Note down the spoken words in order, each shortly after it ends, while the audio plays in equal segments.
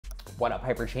What up,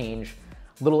 HyperChange?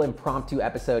 Little impromptu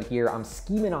episode here. I'm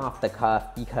scheming off the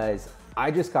cuff because I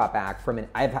just got back from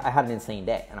I had an insane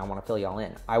day and I want to fill y'all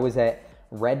in. I was at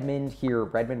Redmond here,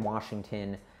 Redmond,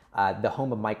 Washington, the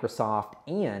home of Microsoft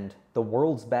and the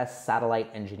world's best satellite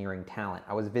engineering talent.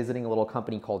 I was visiting a little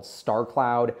company called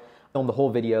Starcloud. Filmed the whole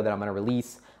video that I'm going to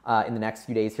release in the next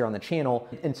few days here on the channel.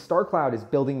 And Starcloud is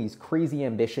building these crazy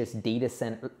ambitious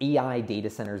AI data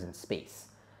centers in space.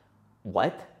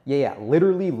 What? Yeah,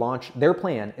 literally their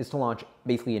plan is to launch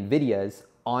basically NVIDIA's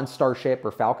on Starship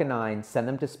or Falcon 9, send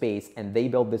them to space, and they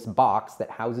build this box that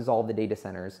houses all the data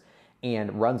centers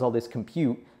and runs all this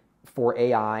compute for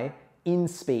AI in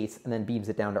space and then beams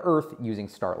it down to Earth using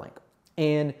Starlink.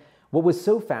 And what was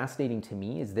so fascinating to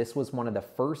me is this was one of the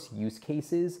first use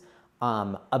cases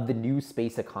of the new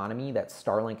space economy that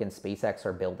Starlink and SpaceX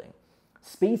are building.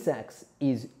 SpaceX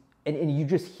is, and you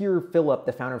just hear Philip,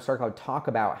 the founder of Starcloud, talk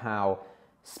about how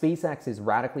SpaceX is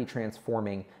radically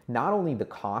transforming not only the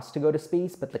cost to go to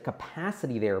space, but the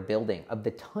capacity they are building of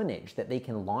the tonnage that they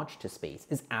can launch to space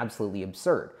is absolutely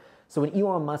absurd. So in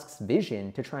Elon Musk's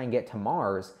vision to try and get to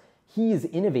Mars, he is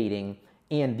innovating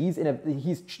and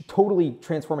he's totally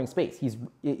transforming space.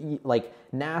 Like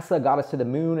NASA got us to the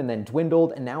moon and then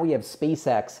dwindled, and now we have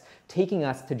SpaceX taking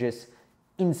us to just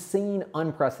insane,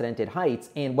 unprecedented heights.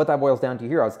 And what that boils down to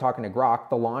here, I was talking to Grok,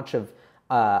 the launch of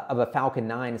a Falcon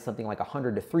 9 is something like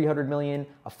 100 to 300 million.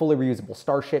 A fully reusable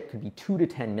Starship could be 2 to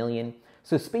 10 million.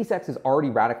 So SpaceX has already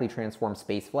radically transformed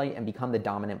spaceflight and become the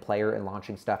dominant player in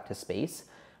launching stuff to space.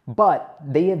 But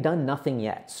they have done nothing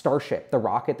yet. Starship, the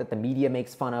rocket that the media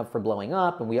makes fun of for blowing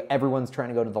up and everyone's trying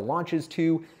to go to the launches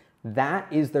to, that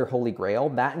is their holy grail.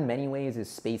 That in many ways is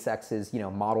SpaceX's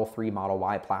Model 3, Model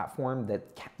Y platform,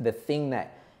 the thing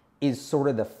that is sort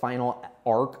of the final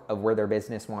arc of where their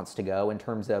business wants to go in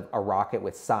terms of a rocket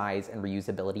with size and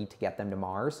reusability to get them to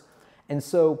Mars. And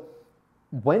so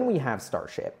when we have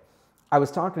Starship, I was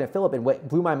talking to Philip, and what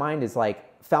blew my mind is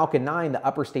like Falcon 9, the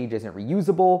upper stage isn't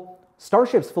reusable.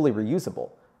 Starship's fully reusable.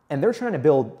 And they're trying to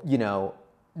build,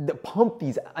 pump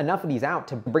enough of these out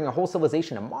to bring a whole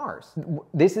civilization to Mars.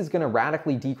 This is going to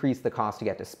radically decrease the cost to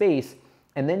get to space.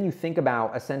 And then you think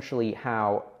about essentially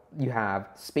how you have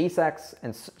SpaceX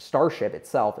and Starship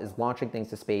itself is launching things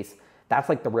to space. That's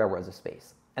like the railroads of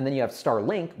space. And then you have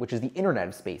Starlink, which is the internet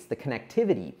of space, the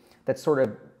connectivity that sort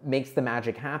of makes the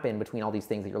magic happen between all these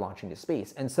things that you're launching to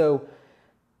space. And so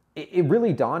it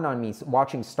really dawned on me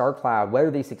watching Starcloud,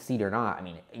 whether they succeed or not, I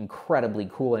mean, incredibly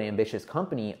cool and ambitious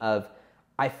company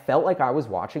I felt like I was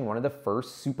watching one of the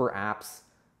first super apps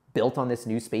built on this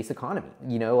new space economy.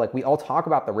 Like we all talk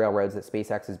about the railroads that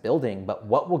SpaceX is building, but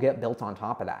what will get built on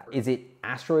top of that? Is it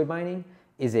asteroid mining?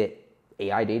 Is it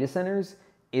AI data centers?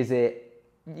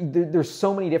 There's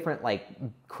so many different like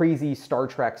crazy Star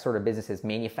Trek sort of businesses,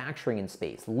 manufacturing in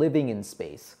space, living in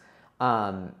space,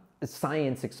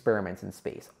 science experiments in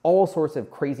space, all sorts of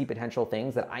crazy potential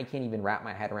things that I can't even wrap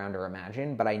my head around or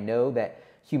imagine, but I know that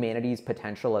humanity's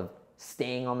potential of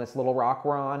staying on this little rock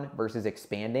we're on versus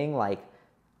expanding, like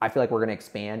I feel like we're going to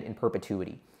expand in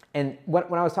perpetuity. And when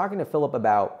I was talking to Philip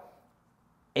about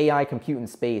AI compute in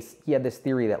space, he had this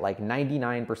theory that like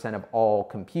 99% of all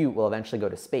compute will eventually go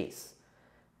to space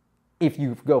if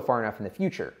you go far enough in the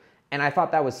future. And I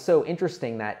thought that was so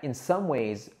interesting that in some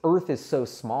ways, Earth is so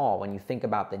small when you think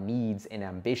about the needs and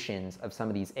ambitions of some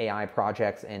of these AI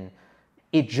projects. And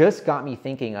it just got me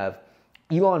thinking of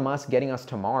Elon Musk getting us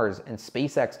to Mars and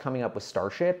SpaceX coming up with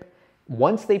Starship.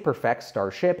 Once they perfect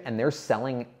Starship and they're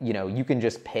selling, you can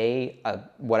just pay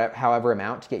however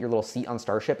amount to get your little seat on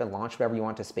Starship and launch whatever you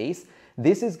want to space.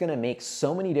 This is going to make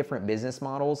so many different business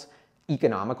models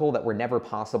economical that were never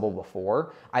possible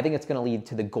before. I think it's going to lead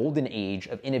to the golden age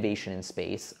of innovation in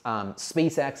space.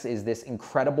 SpaceX is this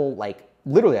incredible,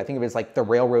 literally, I think of it as like the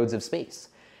railroads of space.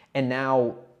 And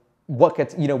now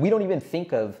we don't even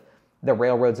think of the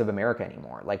railroads of America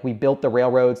anymore. Like we built the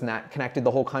railroads and that connected the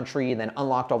whole country and then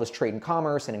unlocked all this trade and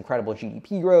commerce and incredible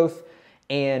GDP growth.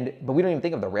 But we don't even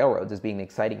think of the railroads as being the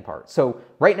exciting part. So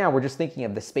right now we're just thinking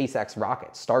of the SpaceX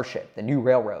rocket, Starship, the new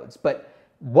railroads. But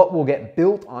what will get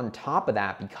built on top of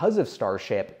that because of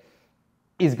Starship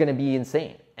is going to be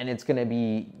insane. And it's going to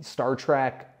be Star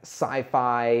Trek,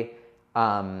 sci-fi,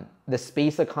 the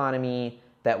space economy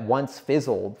that once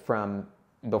fizzled from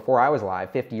before I was alive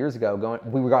 50 years ago,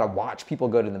 we got to watch people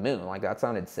go to the moon. Like that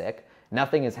sounded sick.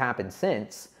 Nothing has happened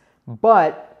since,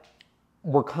 but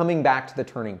we're coming back to the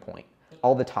turning point.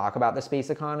 All the talk about the space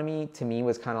economy to me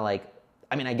was kind of like,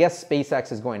 I guess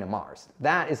SpaceX is going to Mars.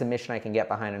 That is a mission I can get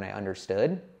behind and I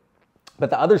understood.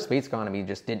 But the other space economy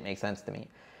just didn't make sense to me.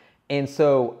 And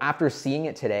so after seeing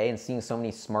it today and seeing so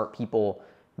many smart people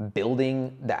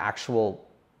building the actual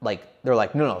like, they're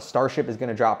like, no, Starship is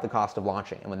gonna drop the cost of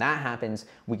launching. And when that happens,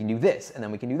 we can do this, and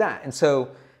then we can do that. And so,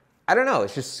 I don't know,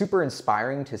 it's just super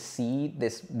inspiring to see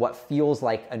this, what feels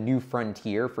like a new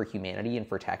frontier for humanity and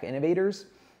for tech innovators,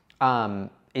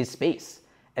 is space.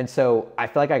 And so I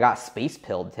feel like I got space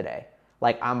pilled today.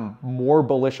 Like, I'm more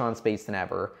bullish on space than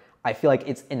ever. I feel like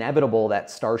it's inevitable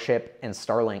that Starship and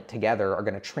Starlink together are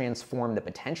going to transform the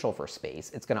potential for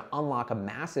space. It's going to unlock a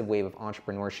massive wave of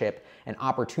entrepreneurship and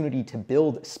opportunity to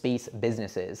build space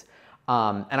businesses.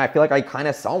 And I feel like I kind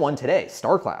of saw one today,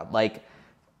 Starcloud. Like,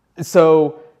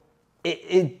 so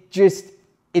it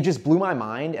just blew my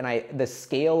mind. And the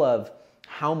scale of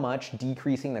how much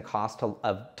decreasing the cost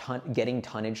of getting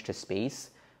tonnage to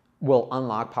space will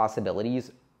unlock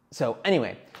possibilities. So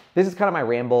anyway, this is kind of my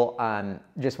ramble.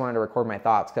 Just wanted to record my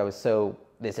thoughts because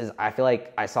I feel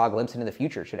like I saw a glimpse into the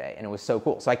future today, and it was so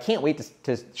cool. So I can't wait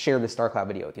to share this Starcloud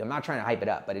video with you. I'm not trying to hype it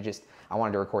up, but I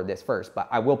wanted to record this first, but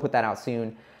I will put that out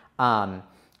soon. And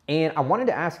I wanted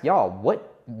to ask y'all,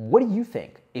 what do you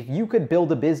think? If you could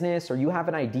build a business or you have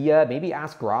an idea, maybe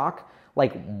ask Grok,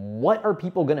 like, what are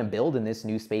people gonna build in this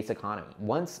new space economy?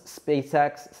 Once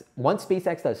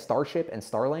SpaceX does Starship and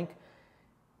Starlink,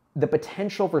 the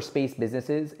potential for space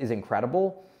businesses is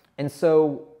incredible. And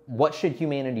so what should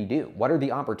humanity do? What are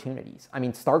the opportunities? I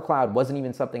mean, Starcloud wasn't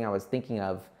even something I was thinking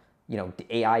of,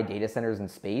 AI data centers in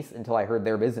space until I heard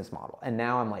their business model. And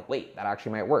now I'm like, wait, that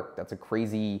actually might work. That's a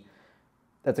crazy,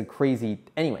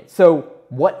 anyway. So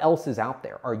what else is out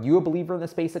there? Are you a believer in the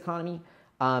space economy?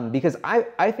 Because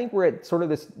I think we're at sort of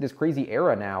this crazy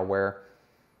era now where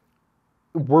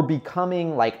we're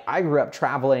becoming like, I grew up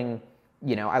traveling.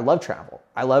 I love travel.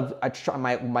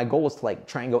 My goal is to like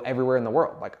try and go everywhere in the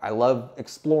world. Like, I love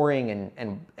exploring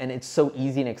and it's so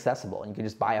easy and accessible, and you can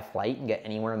just buy a flight and get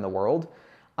anywhere in the world.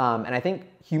 And I think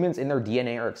humans in their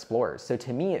DNA are explorers. So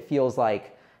to me, it feels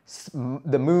like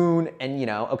the moon and,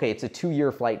 okay, it's a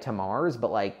 2-year flight to Mars,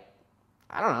 but like,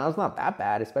 I don't know, it's not that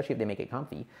bad, especially if they make it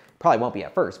comfy. Probably won't be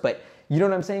at first, but you know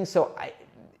what I'm saying? So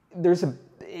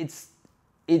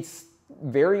it's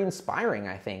very inspiring,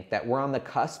 I think, that we're on the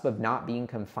cusp of not being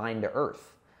confined to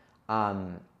Earth.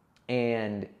 And,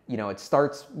 it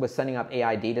starts with setting up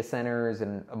AI data centers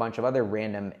and a bunch of other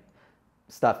random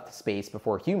stuff to space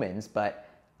before humans, but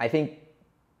I think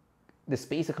the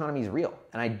space economy is real.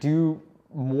 And I do,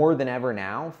 more than ever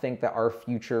now, think that our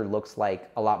future looks like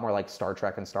a lot more like Star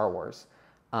Trek and Star Wars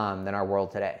than our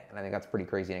world today. And I think that's pretty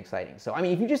crazy and exciting. So, I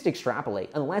mean, if you just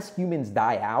extrapolate, unless humans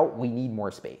die out, we need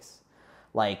more space.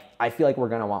 Like, I feel like we're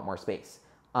going to want more space,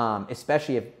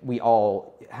 especially if we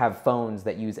all have phones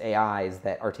that use AIs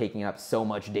that are taking up so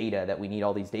much data that we need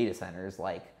all these data centers.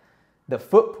 Like, the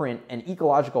footprint and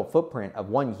ecological footprint of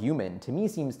one human, to me,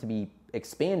 seems to be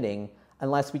expanding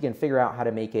unless we can figure out how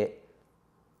to make it,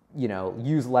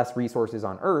 use less resources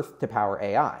on Earth to power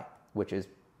AI, which is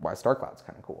why Starcloud's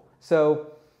kind of cool. So,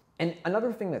 and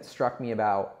another thing that struck me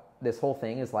about this whole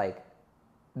thing is like,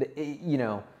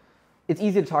 it's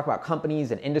easy to talk about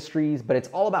companies and industries, but it's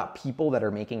all about people that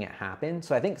are making it happen.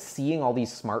 So I think seeing all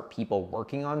these smart people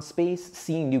working on space,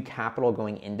 seeing new capital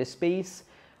going into space,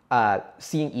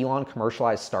 seeing Elon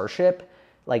commercialize Starship,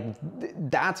 like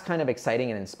that's kind of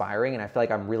exciting and inspiring. And I feel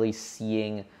like I'm really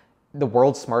seeing the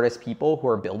world's smartest people who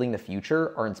are building the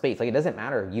future are in space. Like, it doesn't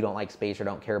matter if you don't like space or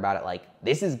don't care about it. Like,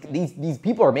 these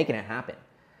people are making it happen,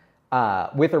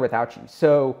 with or without you.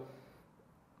 So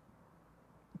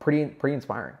pretty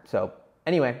inspiring. So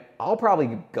anyway, I'll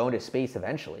probably go into space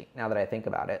eventually, now that I think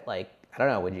about it. Like, I don't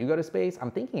know, would you go to space?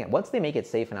 I'm thinking once they make it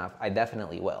safe enough, I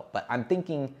definitely will. But I'm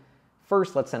thinking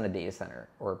first, let's send a data center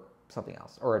or something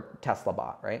else, or a Tesla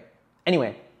bot, right?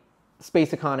 Anyway,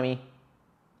 space economy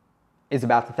is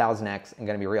about to 1000x and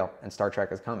gonna be real, and Star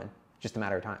Trek is coming. Just a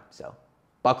matter of time. So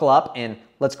buckle up and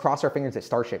let's cross our fingers that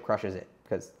Starship crushes it,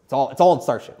 because it's all in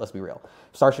Starship, let's be real.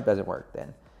 If Starship doesn't work,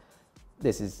 then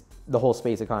the whole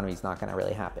space economy is not gonna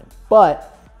really happen.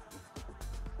 But,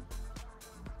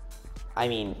 I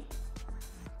mean,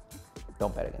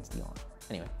 don't bet against Elon.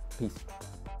 Anyway, peace.